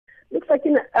Looks like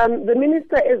the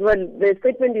minister as well, the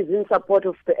statement is in support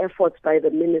of the efforts by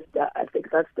the minister. I think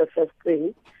that's the first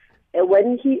thing.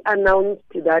 When he announced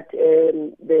that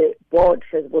the board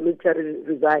has voluntarily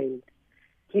resigned,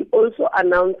 he also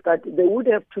announced that they would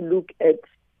have to look at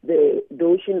the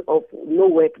notion of no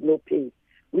work, no pay,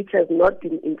 which has not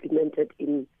been implemented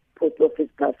in Post Office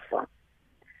thus far.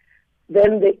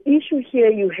 Then the issue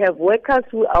here, you have workers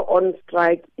who are on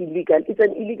strike illegal. It's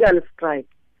an illegal strike.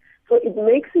 So it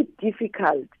makes it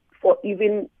difficult for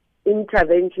even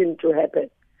intervention to happen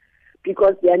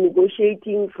because they are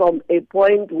negotiating from a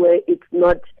point where it's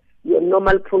not your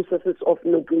normal processes of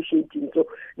negotiating. So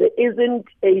there isn't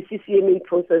a CCMA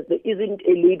process, there isn't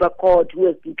a labor court who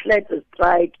has declared a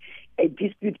strike, a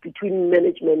dispute between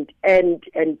management and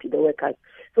the workers.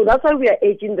 So that's why we are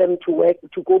urging them to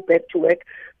go back to work.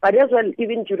 But as well,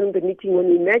 even during the meeting when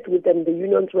we met with them, the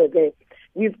unions were there.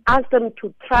 We've asked them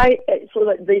to try so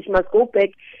that they must go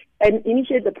back and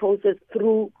initiate the process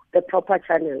through the proper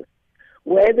channels,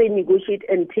 where they negotiate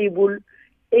and table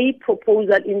a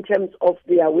proposal in terms of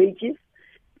their wages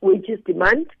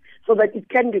demand, so that it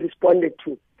can be responded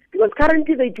to. Because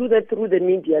currently they do that through the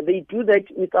media. They do that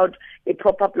without a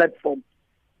proper platform.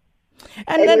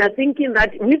 And we are thinking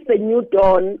that with the new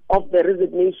dawn of the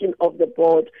resignation of the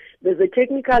board, there's a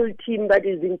technical team that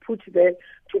is being put there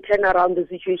to turn around the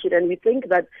situation. And we think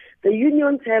that the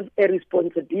unions have a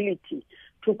responsibility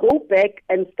to go back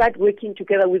and start working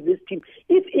together with this team,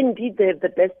 if indeed they have the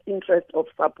best interest of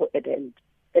SAPO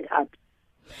at heart.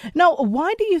 Now,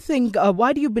 why do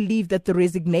you believe that the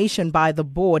resignation by the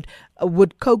board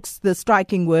would coax the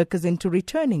striking workers into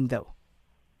returning, though?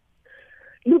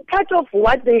 Look, part of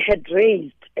what they had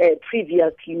raised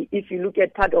previously, if you look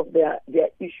at part of their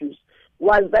issues,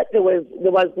 was that there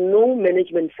was no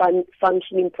management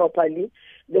functioning properly.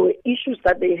 There were issues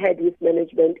that they had with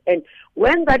management. And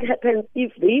when that happens,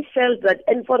 if they felt that,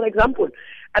 and for example,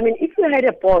 if you had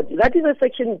a board, that is a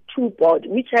Section 2 board,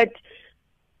 which had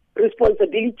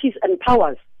responsibilities and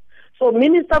powers. So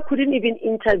minister couldn't even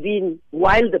intervene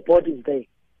while the board is there.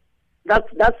 That's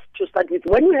to start with.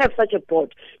 When you have such a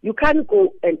board, you can't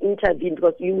go and intervene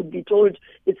because you would be told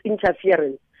it's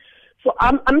interference. So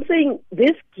I'm saying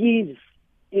this gives,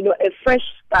 a fresh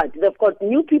start. They've got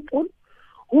new people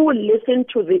who will listen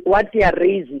to what they are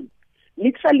raising.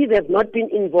 Literally, they've not been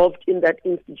involved in that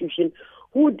institution.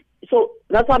 So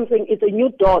that's why I'm saying it's a new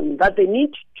dawn that they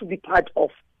need to be part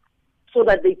of, so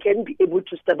that they can be able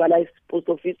to stabilize Post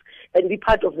Office and be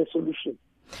part of the solution.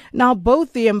 Now,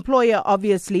 both the employer,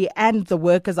 obviously, and the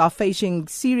workers are facing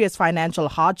serious financial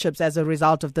hardships as a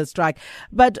result of the strike.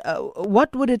 But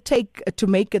what would it take to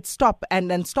make it stop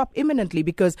and stop imminently?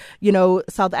 Because,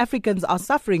 South Africans are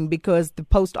suffering because the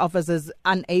post office is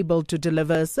unable to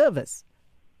deliver a service.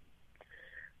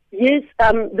 Yes,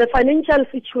 the financial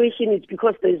situation is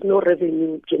because there is no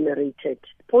revenue generated.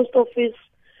 Post office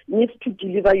needs to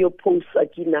deliver your post,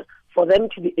 Sakina, for them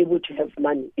to be able to have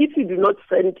money. If you do not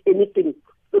send anything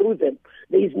through them,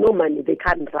 there is no money, they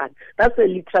can't run. That's the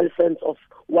literal sense of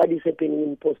what is happening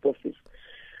in Post Office.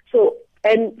 So,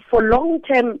 and for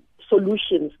long-term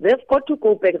solutions, they've got to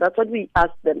go back. That's what we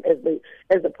asked them as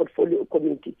the portfolio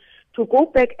committee, to go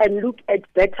back and look at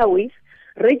better ways,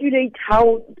 regulate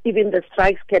how even the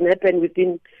strikes can happen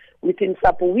within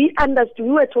SAPO. We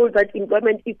were told that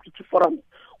employment equity forums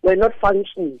were not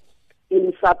functioning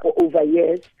in SAPO over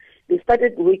years. They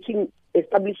started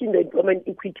establishing the employment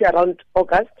equity around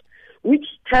August, which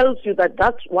tells you that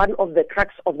that's one of the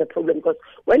crux of the problem. Because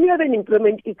when you have an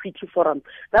employment equity forum,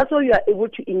 that's how you are able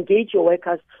to engage your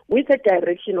workers with a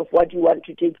direction of what you want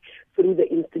to take through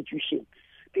the institution.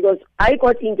 Because I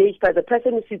got engaged by the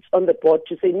person who sits on the board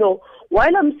to say, no,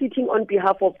 while I'm sitting on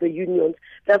behalf of the unions,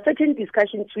 there are certain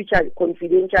discussions which are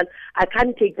confidential. I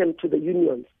can't take them to the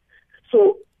unions.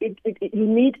 So you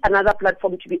need another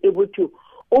platform to be able to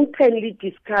openly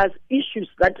discuss issues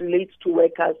that relates to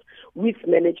workers with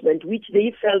management, which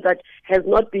they felt that has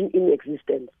not been in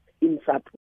existence in SAPO.